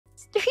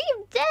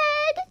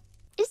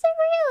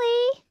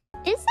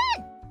Is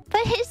it?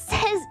 But it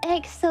says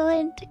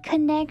excellent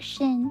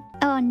connection.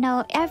 Oh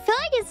no, I feel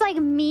like it's like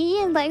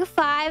me and like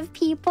 5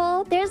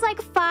 people. There's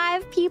like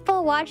 5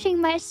 people watching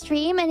my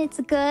stream and it's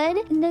good.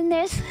 And then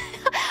there's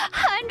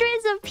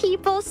hundreds of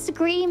people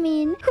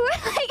screaming who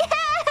are like,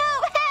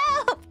 help,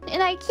 help!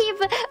 And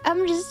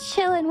I'm just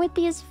chilling with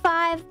these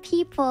 5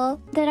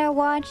 people that are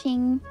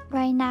watching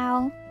right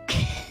now.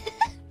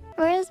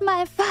 Where's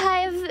my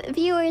 5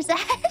 viewers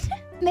at?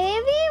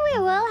 Maybe we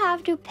will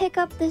have to pick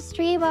up the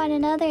stream on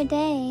another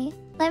day.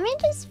 Let me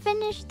just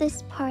finish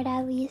this part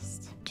at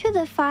least. To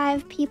the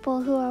 5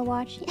 people who are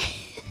watching.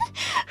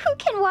 Who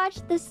can watch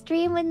the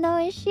stream with no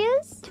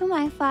issues? To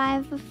my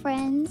 5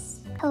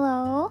 friends.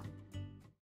 Hello?